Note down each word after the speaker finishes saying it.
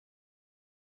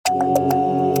Welcome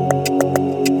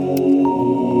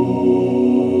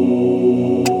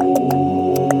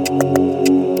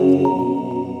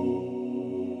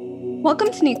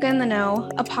to Nika in the Know,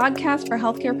 a podcast for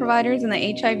healthcare providers in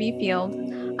the HIV field.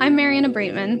 I'm Mariana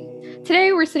Breitman.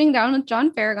 Today, we're sitting down with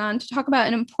John Farragon to talk about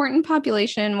an important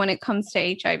population when it comes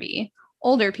to HIV,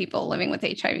 older people living with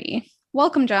HIV.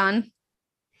 Welcome, John.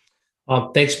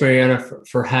 Thanks, Mariana,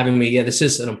 for having me. Yeah, this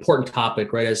is an important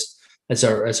topic, right? As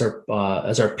our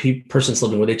persons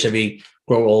living with HIV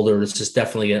grow older, this is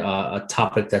definitely a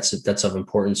topic that's of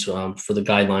importance for the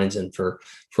guidelines and for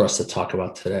us to talk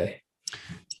about today.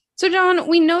 So, John,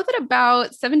 we know that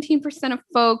about 17% of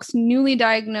folks newly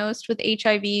diagnosed with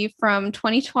HIV from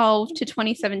 2012 to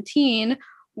 2017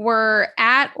 were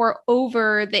at or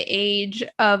over the age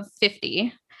of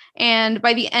 50. And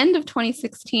by the end of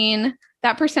 2016,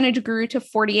 that percentage grew to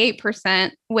 48%,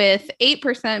 with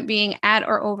 8% being at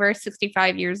or over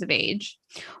 65 years of age.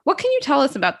 What can you tell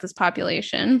us about this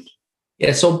population?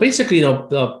 Yeah, so basically,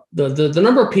 the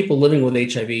number of people living with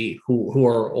HIV who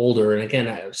are older, and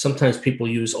again, sometimes people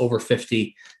use over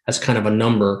 50 as kind of a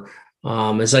number.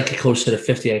 As I get closer to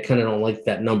 50, I kind of don't like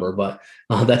that number, but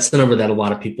that's the number that a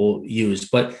lot of people use.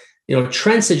 But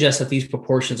trends suggest that these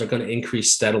proportions are going to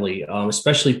increase steadily,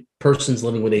 especially persons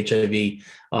living with HIV,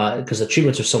 because the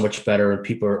treatments are so much better and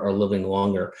people are living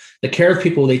longer. The care of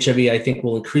people with HIV, I think,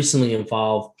 will increasingly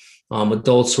involve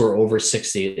adults who are over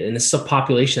 60. And this is a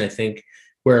population, I think,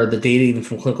 where the data, even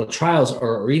from clinical trials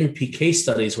or even PK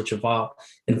studies, which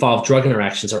involve drug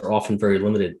interactions, are often very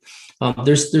limited.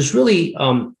 There's really,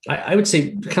 I would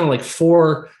say, kind of like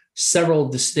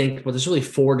there's really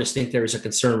four distinct areas of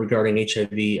concern regarding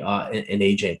HIV and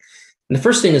aging. And the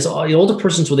first thing is older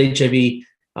persons with HIV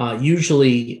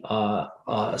usually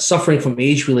suffering from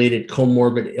age-related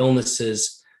comorbid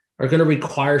illnesses are going to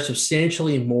require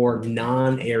substantially more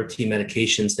non-ART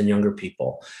medications than younger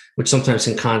people, which sometimes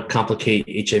can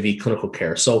complicate HIV clinical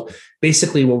care. So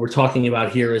basically what we're talking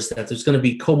about here is that there's going to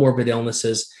be comorbid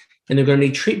illnesses, and they're going to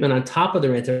need treatment on top of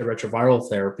their antiretroviral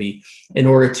therapy in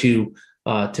order to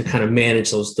kind of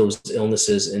manage those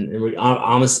illnesses. And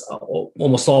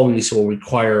almost always will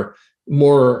require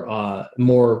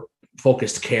more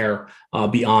focused care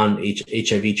beyond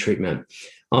HIV treatment.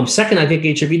 Second, I think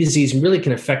HIV disease really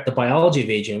can affect the biology of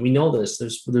aging. We know this.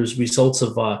 There's results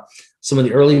of some of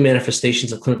the early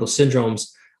manifestations of clinical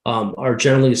syndromes are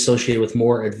generally associated with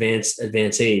more advanced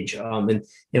age,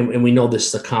 and we know this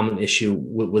is a common issue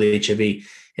with HIV.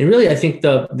 And really, I think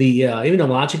the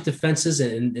immunologic defenses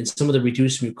and some of the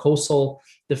reduced mucosal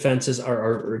defenses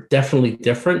are definitely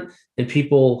different in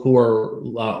people who are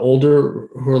older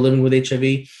who are living with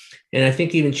HIV. And I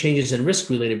think even changes in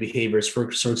risk-related behaviors, for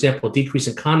example, a decrease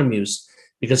in condom use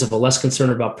because of a less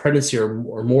concern about pregnancy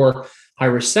or more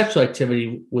high-risk sexual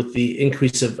activity with the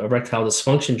increase of erectile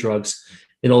dysfunction drugs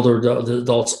in older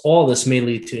adults. All this may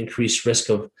lead to increased risk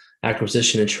of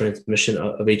acquisition and transmission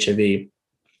of HIV.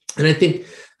 And I think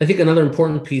another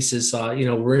important piece is,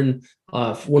 we're in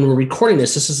when we're recording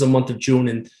this is the month of June,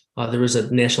 and there was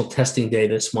a National Testing Day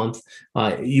this month.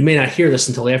 You may not hear this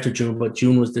until after June, but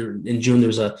in June there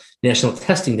was a National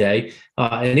Testing Day,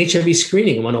 and HIV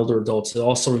screening among older adults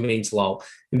also remains low,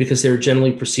 and because they're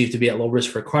generally perceived to be at low risk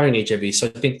for acquiring HIV. So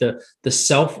I think the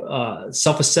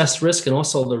self-assessed risk and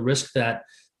also the risk that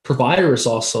providers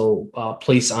also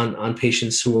place on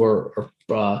patients who are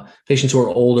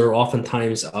older.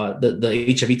 Oftentimes,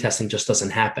 the HIV testing just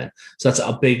doesn't happen. So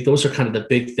those are kind of the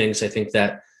big things I think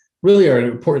that really are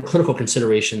important clinical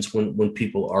considerations when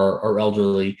people are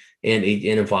elderly and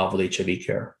involved with HIV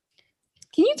care.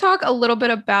 Can you talk a little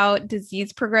bit about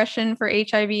disease progression for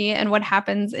HIV and what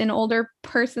happens in older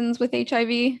persons with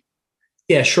HIV?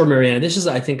 Yeah, sure, Mariana. This is,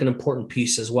 I think, an important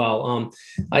piece as well.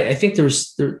 I think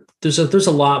there's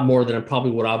a lot more than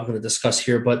what I'm going to discuss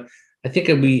here, but I think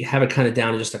we have it kind of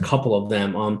down to just a couple of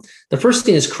them. The first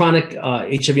thing is chronic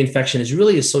HIV infection is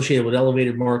really associated with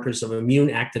elevated markers of immune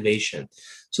activation.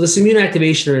 So this immune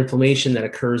activation or inflammation that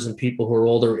occurs in people who are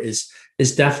older is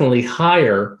definitely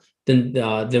higher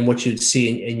than what you'd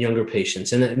see in younger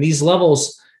patients. And these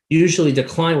levels usually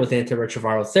decline with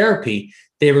antiretroviral therapy.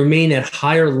 They remain at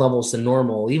higher levels than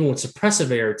normal, even with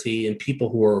suppressive ART in people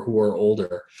who are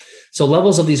older. So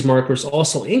levels of these markers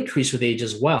also increase with age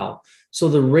as well. So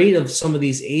the rate of some of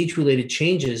these age-related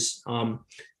changes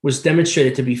was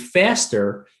demonstrated to be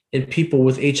faster in people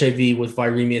with HIV with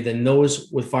viremia than those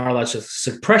with virologic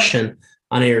suppression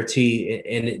on ART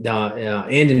and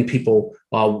in people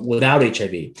without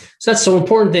HIV. So that's the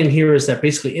important thing here is that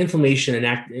basically inflammation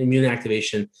and immune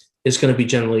activation is going to be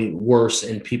generally worse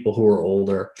in people who are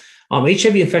older.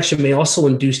 HIV infection may also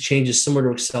induce changes similar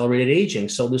to accelerated aging.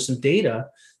 So there's some data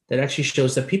that actually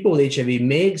shows that people with HIV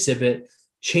may exhibit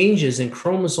changes in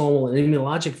chromosomal and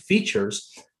immunologic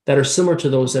features that are similar to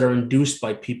those that are induced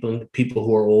by people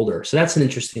who are older. So that's an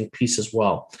interesting piece as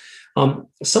well.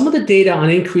 Some of the data on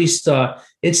increased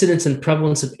incidence and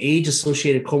prevalence of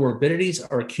age-associated comorbidities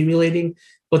are accumulating,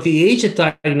 but the age of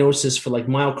diagnosis for like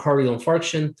myocardial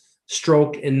infarction,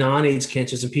 stroke, and non-AIDS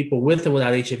cancers in people with and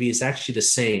without HIV is actually the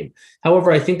same.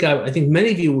 However, I think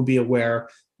many of you will be aware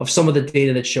of some of the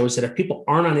data that shows that if people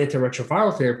aren't on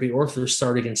antiretroviral therapy, or if they're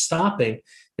starting and stopping,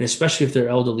 and especially if they're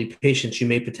elderly patients, you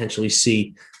may potentially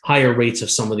see higher rates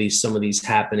of some of these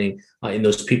happening in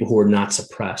those people who are not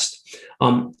suppressed.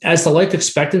 As the life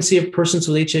expectancy of persons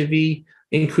with HIV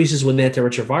increases with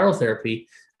antiretroviral therapy,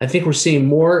 I think we're seeing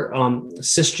more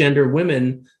cisgender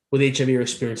women with HIV are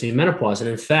experiencing menopause.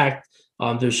 And in fact,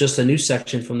 there's just a new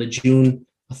section from the June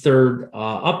 3rd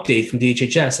update from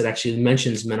DHHS that actually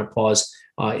mentions menopause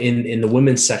in the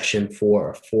women's section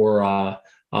for the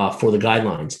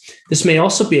guidelines. This may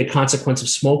also be a consequence of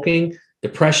smoking,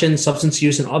 depression, substance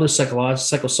use, and other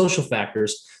psychosocial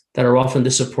factors that are often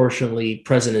disproportionately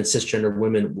present in cisgender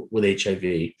women with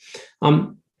HIV.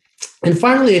 And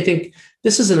finally, I think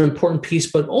this is an important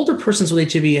piece, but older persons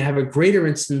with HIV have a greater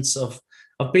instance of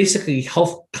basically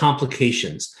health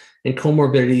complications and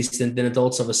comorbidities than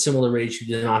adults of a similar age who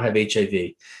do not have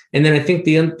HIV. And then I think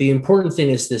the important thing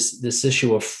is this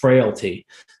issue of frailty,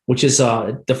 which is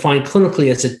defined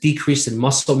clinically as a decrease in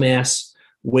muscle mass,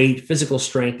 weight, physical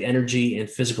strength, energy, and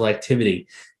physical activity.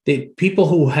 People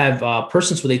who have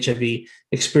persons with HIV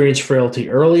experience frailty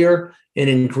earlier and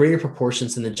in greater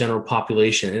proportions than the general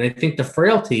population. And I think the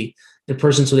frailty in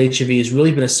persons with HIV has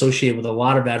really been associated with a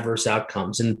lot of adverse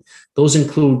outcomes. And those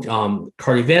include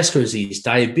cardiovascular disease,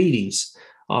 diabetes,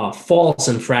 falls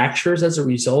and fractures as a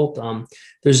result.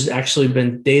 There's actually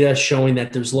been data showing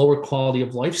that there's lower quality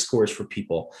of life scores for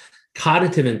people.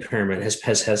 Cognitive impairment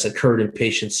has occurred in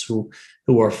patients who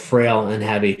are frail and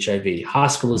have HIV.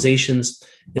 Hospitalizations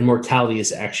and mortality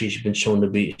has actually been shown to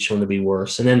be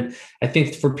worse. And then I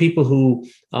think for people who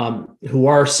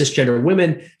are cisgender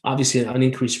women, obviously an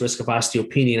increased risk of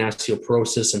osteopenia and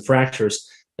osteoporosis and fractures,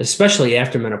 especially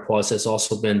after menopause, has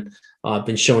also been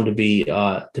shown to be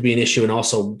an issue, and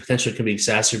also potentially can be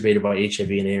exacerbated by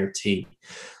HIV and ART.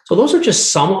 So those are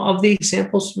just some of the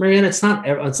examples, Marianne. It's not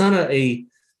an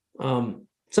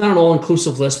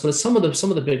all-inclusive list, but it's some of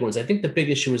the big ones. I think the big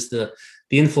issue is the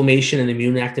inflammation and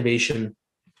immune activation.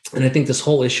 And I think this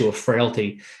whole issue of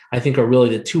frailty, I think, are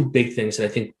really the two big things that I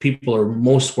think people are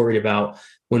most worried about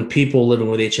when people living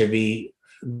with HIV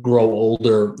grow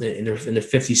older in their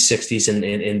 50s, 60s,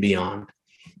 and beyond.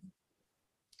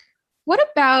 What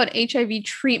about HIV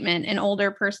treatment in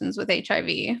older persons with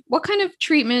HIV? What kind of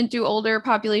treatment do older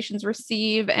populations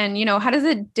receive? And, how does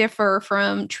it differ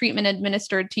from treatment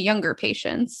administered to younger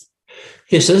patients?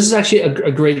 Yeah, so this is actually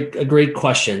a great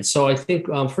question. So I think,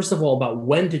 first of all, about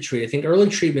when to treat, I think early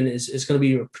treatment is going to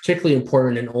be particularly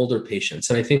important in older patients.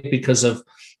 And I think because of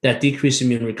that decreased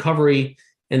immune recovery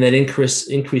and that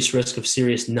increased risk of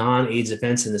serious non-AIDS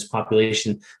events in this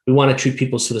population, we want to treat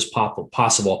people as soon as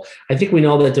possible. I think we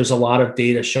know that there's a lot of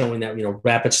data showing that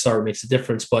rapid start makes a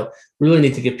difference, but we really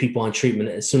need to get people on treatment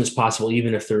as soon as possible,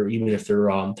 even if they're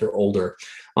older.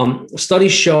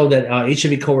 Studies show that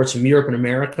HIV cohorts from Europe and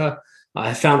America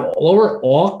have found lower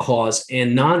all-cause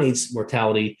and non-AIDS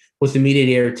mortality with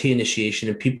immediate ART initiation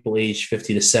in people aged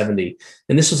 50 to 70.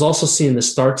 And this was also seen in the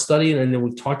START study, and I know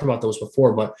we've talked about those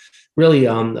before, but really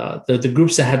the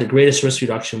groups that had the greatest risk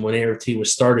reduction when ART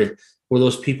was started were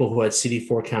those people who had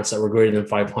CD4 counts that were greater than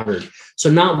 500. So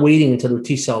not waiting until their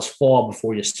T cells fall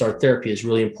before you start therapy is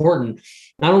really important,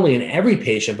 not only in every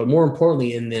patient, but more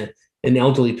importantly in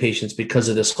elderly patients, because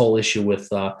of this whole issue with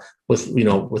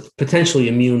potentially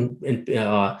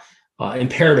impaired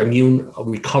immune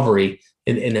recovery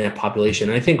in that population.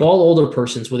 And I think all older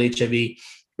persons with HIV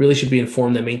really should be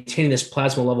informed that maintaining this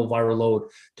plasma level viral load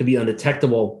to be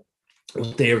undetectable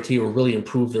with ART will really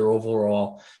improve their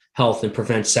overall health and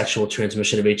prevent sexual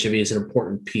transmission of HIV is an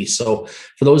important piece. So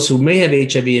for those who may have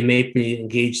HIV and may be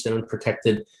engaged in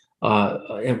unprotected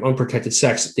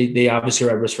sex, they obviously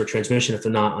are at risk for transmission if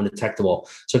they're not undetectable.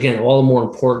 So again, all the more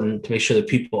important to make sure that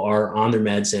people are on their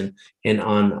meds and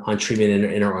on treatment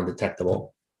and are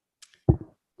undetectable.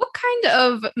 What kind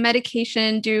of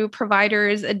medication do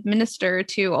providers administer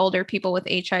to older people with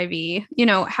HIV?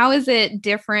 How is it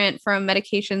different from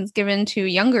medications given to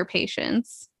younger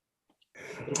patients?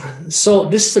 So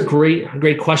this is a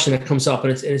great question that comes up,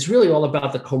 and it's really all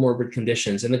about the comorbid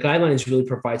conditions. And the guidelines really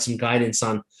provide some guidance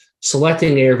on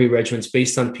selecting ARV regimens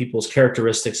based on people's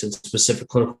characteristics and specific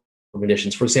clinical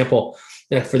conditions. For example,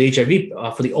 for the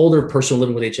HIV, for the older person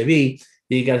living with HIV,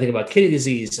 You got to think about kidney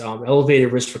disease,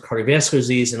 elevated risk for cardiovascular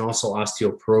disease, and also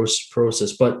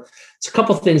osteoporosis. But it's a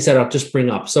couple of things that I'll just bring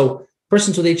up. So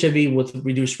persons with HIV with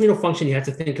reduced renal function, you have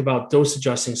to think about dose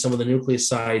adjusting some of the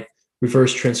nucleoside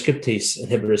reverse transcriptase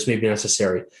inhibitors may be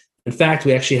necessary. In fact,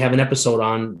 we actually have an episode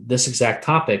on this exact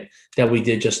topic that we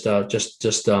did just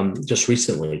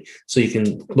recently. So you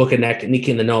can look at that. Nick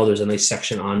in the Know, there's a nice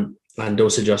section on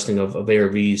dose adjusting of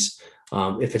ARVs.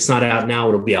 If it's not out now,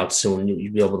 it'll be out soon.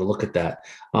 You'll be able to look at that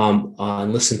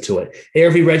and listen to it.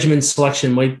 ARV regimen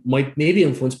selection might be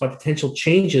influenced by potential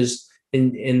changes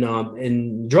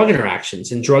in drug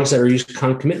interactions and drugs that are used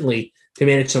concomitantly to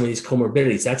manage some of these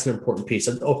comorbidities. That's an important piece.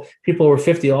 People over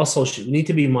 50 also need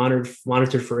to be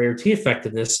monitored for ART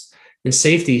effectiveness and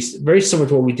safety, very similar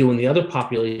to what we do in the other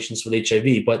populations with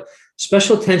HIV. But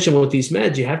special attention with these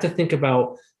meds, you have to think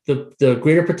about the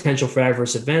greater potential for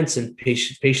adverse events in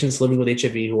patients living with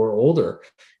HIV who are older,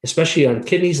 especially on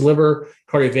kidneys, liver,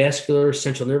 cardiovascular,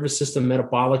 central nervous system,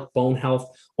 metabolic, bone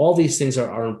health. All these things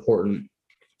are important.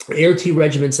 ART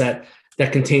regimens that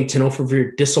contain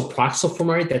tenofovir disulproxyl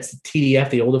fumarate, that's the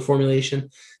TDF, the older formulation,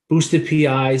 boosted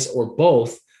PIs, or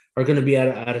both, are going to be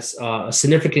at a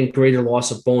significant greater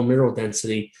loss of bone mineral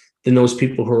density than those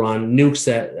people who are on nukes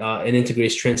and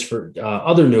integrase transfer,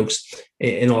 other nukes,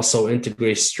 and also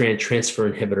integrase strand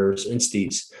transfer inhibitors,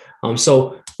 INSTIs.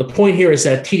 So the point here is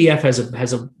that TDF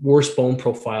has a worse bone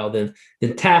profile than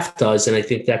TAF does, and I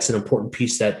think that's an important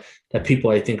piece that people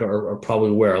I think are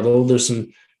probably aware. Although there's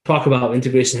some talk about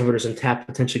integrase inhibitors and TAF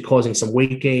potentially causing some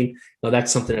weight gain,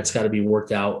 that's something that's got to be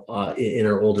worked out in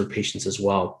our older patients as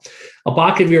well.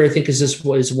 Abacavir, I think,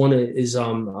 is one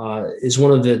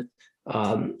of the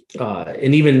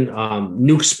and even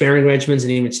nuke sparing regimens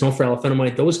and even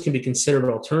sulfuralafenamide, those can be considered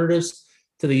alternatives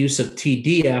to the use of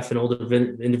TDF in older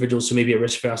individuals who may be at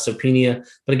risk for osteopenia.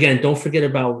 But again, don't forget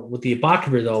about with the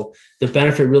abacavir, though, the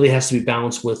benefit really has to be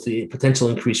balanced with the potential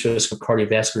increased risk of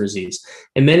cardiovascular disease.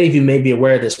 And many of you may be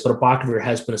aware of this, but abacavir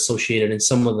has been associated in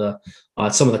some of the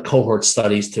cohort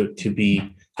studies to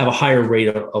have a higher rate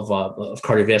of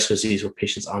cardiovascular disease with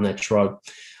patients on that drug.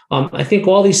 I think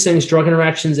all these things, drug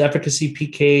interactions, efficacy,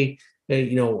 PK,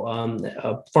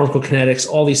 pharmacokinetics,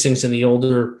 all these things in the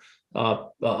older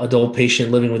adult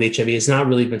patient living with HIV has not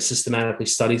really been systematically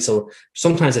studied. So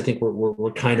sometimes I think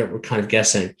we're kind of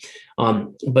guessing.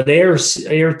 But ART,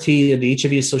 the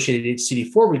HIV-associated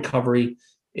CD4 recovery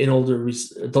in older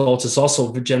adults is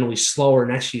also generally slower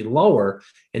and actually lower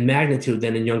in magnitude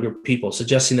than in younger people,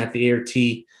 suggesting that the ART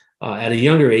at a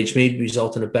younger age may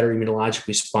result in a better immunologic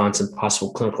response and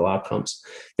possible clinical outcomes.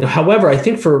 However, I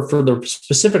think for the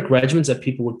specific regimens that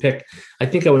people would pick, I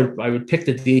think I would pick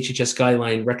the DHHS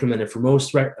guideline recommended for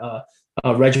most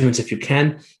regimens if you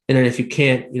can, and then if you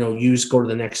can't, go to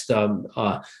the next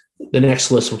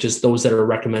list, which is those that are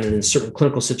recommended in certain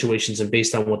clinical situations, and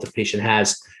based on what the patient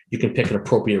has, you can pick an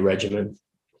appropriate regimen.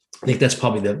 I think that's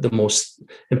probably the most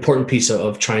important piece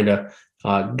of trying to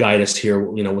guide us here,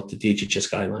 with the DHHS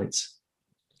guidelines.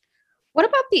 What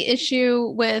about the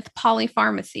issue with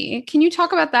polypharmacy? Can you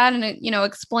talk about that and,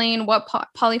 explain what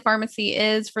polypharmacy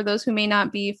is for those who may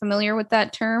not be familiar with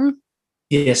that term?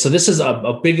 Yeah, so this is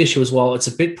a big issue as well. It's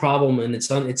a big problem, and it's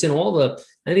in all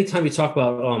anytime you talk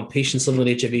about patients living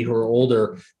with HIV who are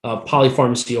older,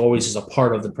 polypharmacy always is a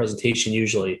part of the presentation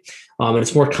usually. And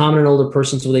it's more common in older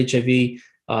persons with HIV.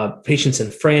 Patients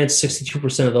in France,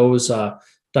 62% of those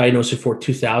diagnosed before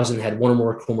 2000 had one or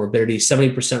more comorbidities,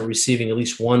 70% receiving at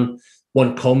least one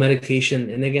co-medication.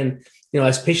 And again,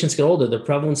 as patients get older, the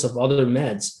prevalence of other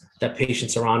meds that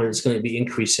patients are on is going to be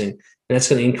increasing, and that's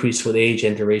going to increase with age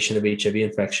and duration of HIV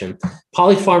infection.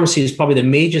 Polypharmacy is probably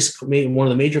one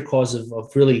of the major causes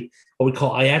of really what we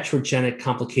call iatrogenic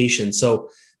complications. So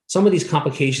some of these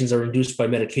complications are induced by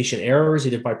medication errors,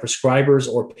 either by prescribers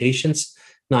or patients,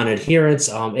 non-adherence,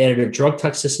 additive drug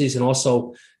toxicities, and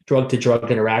also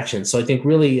drug-to-drug interactions. So I think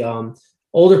really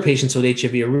older patients with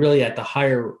HIV are really at a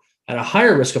higher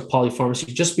risk of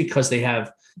polypharmacy just because they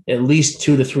have at least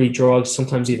 2 to 3 drugs,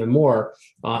 sometimes even more,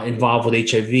 involved with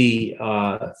HIV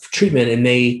treatment, and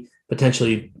may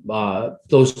potentially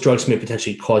those drugs may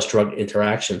potentially cause drug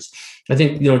interactions. I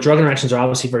think drug interactions are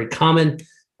obviously very common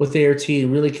with ART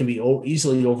and really can be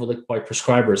easily overlooked by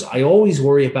prescribers. I always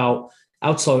worry about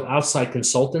outside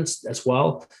consultants as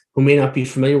well, who may not be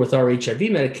familiar with our HIV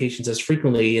medications as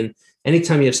frequently. And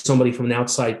anytime you have somebody from an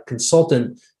outside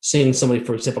consultant seeing somebody,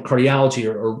 for example,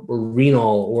 cardiology or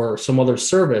renal or some other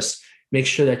service, make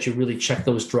sure that you really check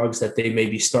those drugs that they may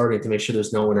be starting to make sure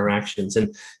there's no interactions.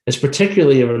 And it's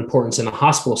particularly of importance in a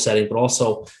hospital setting, but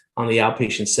also on the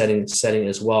outpatient setting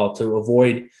as well, to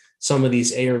avoid some of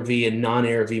these ARV and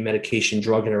non-ARV medication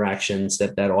drug interactions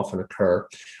that often occur.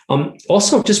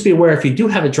 Also, just be aware if you do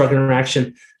have a drug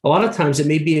interaction, a lot of times it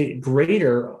may be a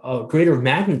greater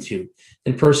magnitude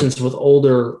in persons with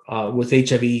older with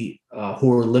HIV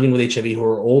who are living with HIV who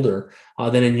are older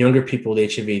than in younger people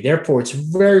with HIV. Therefore, it's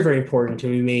very, very important to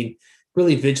remain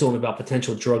really vigilant about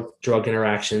potential drug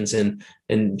interactions and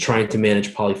trying to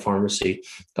manage polypharmacy.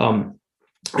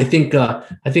 I think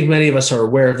many of us are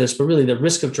aware of this, but really the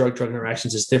risk of drug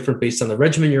interactions is different based on the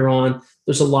regimen you're on.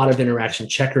 There's a lot of interaction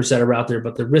checkers that are out there,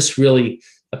 but the risk really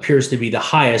appears to be the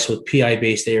highest with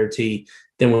PI-based ART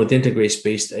than with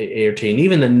integrase-based ART, and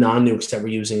even the non-nukes that we're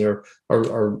using are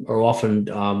often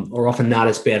not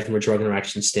as bad from a drug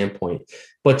interaction standpoint.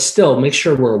 But still, make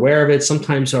sure we're aware of it.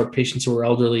 Sometimes our patients who are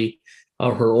elderly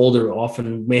who are older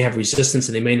often may have resistance,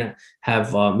 and they may not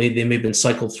have they may have been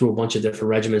cycled through a bunch of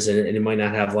different regimens, and they might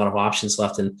not have a lot of options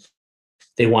left, and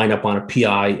they wind up on a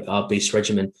PI based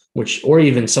regimen, or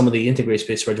even some of the integrase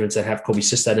based regimens that have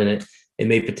cobicistat in it. It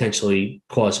may potentially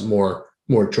cause more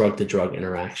drug to drug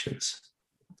interactions.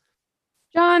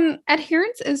 John,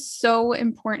 adherence is so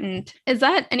important. Is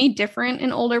that any different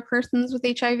in older persons with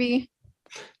HIV?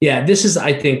 Yeah, this is,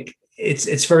 I think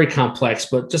it's very complex,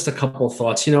 but just a couple of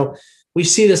thoughts. We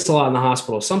see this a lot in the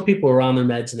hospital. Some people are on their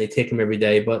meds and they take them every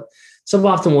day, but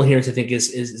suboptimal adherence, I think,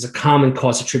 is a common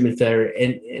cause of treatment failure.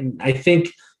 And I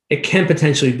think it can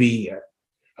potentially be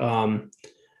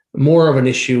more of an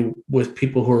issue with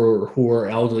people who are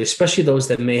elderly, especially those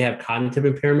that may have cognitive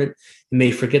impairment and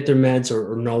may forget their meds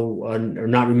or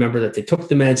not remember that they took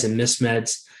the meds and missed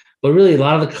meds. But really, a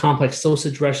lot of the complex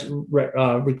dosage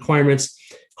requirements,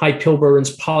 high pill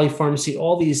burdens, polypharmacy,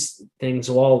 all these things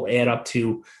will all add up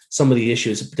to some of the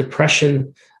issues.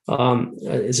 Depression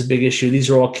is a big issue. These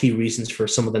are all key reasons for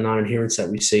some of the non-adherence that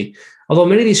we see. Although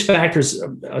many of these factors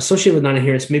associated with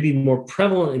non-adherence may be more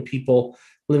prevalent in people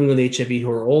living with HIV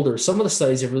who are older, some of the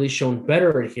studies have really shown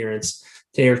better adherence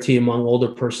to ART among older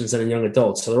persons than in young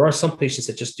adults. So there are some patients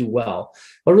that just do well.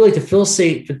 But really, to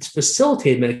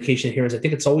facilitate medication adherence, I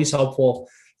think it's always helpful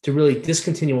to really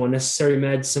discontinue unnecessary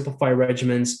meds, simplify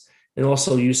regimens, and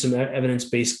also use some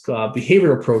evidence-based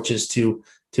behavior approaches to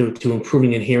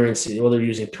improving adherence, whether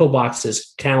using pill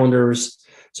boxes, calendars,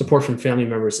 support from family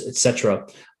members, et cetera.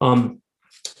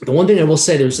 The one thing I will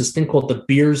say, there's this thing called the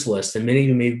Beers list, and many of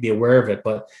you may be aware of it,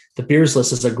 but the Beers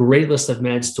list is a great list of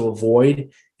meds to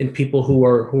avoid in people who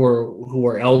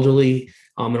are elderly.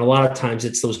 And a lot of times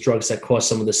it's those drugs that cause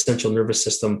some of the central nervous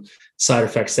system side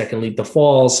effects that can lead to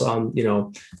falls.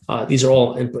 These are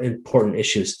all important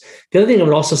issues. The other thing I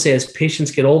would also say, as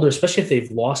patients get older, especially if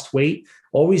they've lost weight,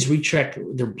 always recheck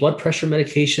their blood pressure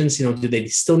medications. Do they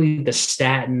still need the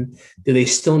statin? Do they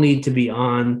still need to be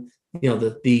on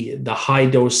the high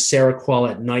dose Seroquel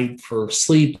at night for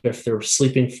sleep if they're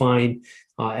sleeping fine?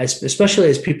 Especially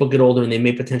as people get older and they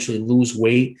may potentially lose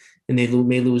weight and they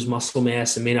may lose muscle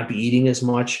mass and may not be eating as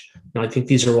much. I think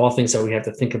these are all things that we have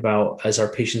to think about as our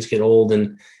patients get old.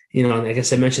 And I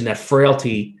guess I mentioned that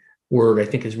frailty word, I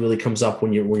think, really comes up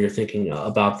when you're thinking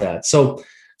about that. So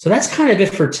that's kind of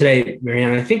it for today,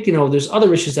 Marianne. I think there's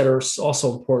other issues that are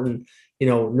also important.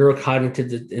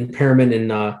 Neurocognitive impairment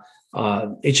and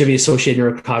HIV-associated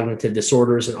neurocognitive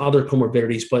disorders and other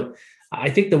comorbidities, but I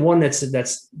think the one that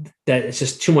it's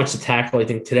just too much to tackle, I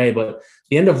think, today, but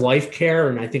the end of life care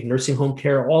and I think nursing home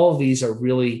care, all of these are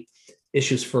really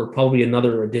issues for probably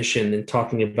another edition, and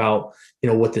talking about,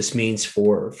 what this means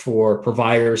for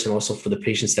providers and also for the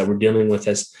patients that we're dealing with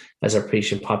as our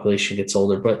patient population gets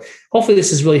older. But hopefully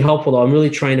this is really helpful, though. I'm really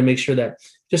trying to make sure that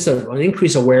just an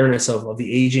increased awareness of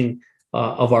the aging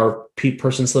of our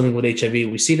persons living with HIV.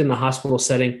 We see it in the hospital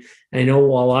setting. And I know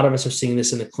a lot of us are seeing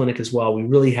this in the clinic as well. We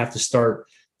really have to start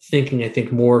thinking, I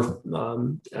think, more,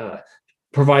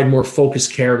 provide more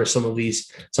focused care to some of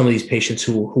these patients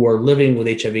who are living with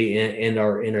HIV and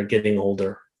are getting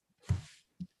older.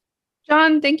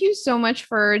 John, thank you so much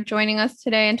for joining us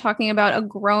today and talking about a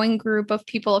growing group of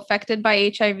people affected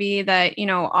by HIV that,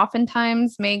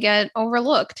 oftentimes may get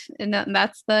overlooked, and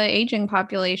that's the aging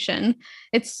population.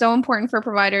 It's so important for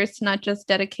providers to not just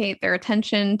dedicate their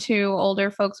attention to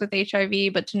older folks with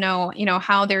HIV, but to know,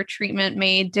 how their treatment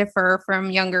may differ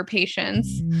from younger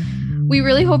patients. We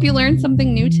really hope you learned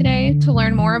something new today. To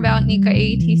learn more about NICA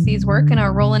AETC's work and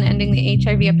our role in ending the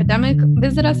HIV epidemic,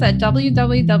 visit us at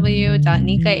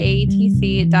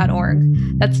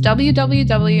www.nicaaetc.org. That's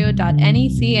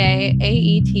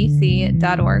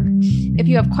www.necaetc.org. If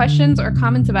you have questions or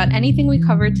comments about anything we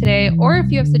covered today, or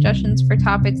if you have suggestions for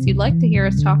topics you'd like to hear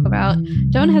us talk about,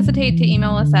 don't hesitate to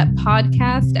email us at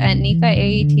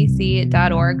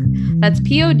podcast@nicaaetc.org. That's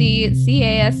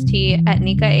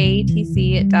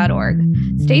podcast@nicaaetc.org.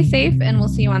 Stay safe, and we'll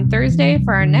see you on Thursday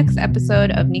for our next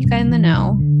episode of NICA in the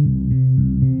Know.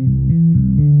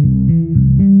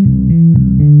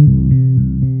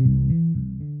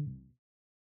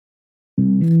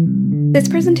 This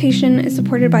presentation is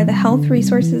supported by the Health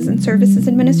Resources and Services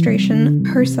Administration,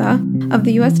 HRSA, of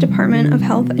the U.S. Department of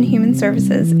Health and Human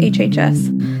Services, HHS.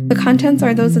 The contents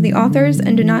are those of the authors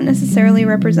and do not necessarily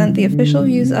represent the official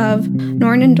views of,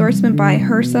 nor an endorsement by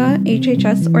HRSA,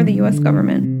 HHS, or the U.S.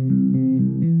 government.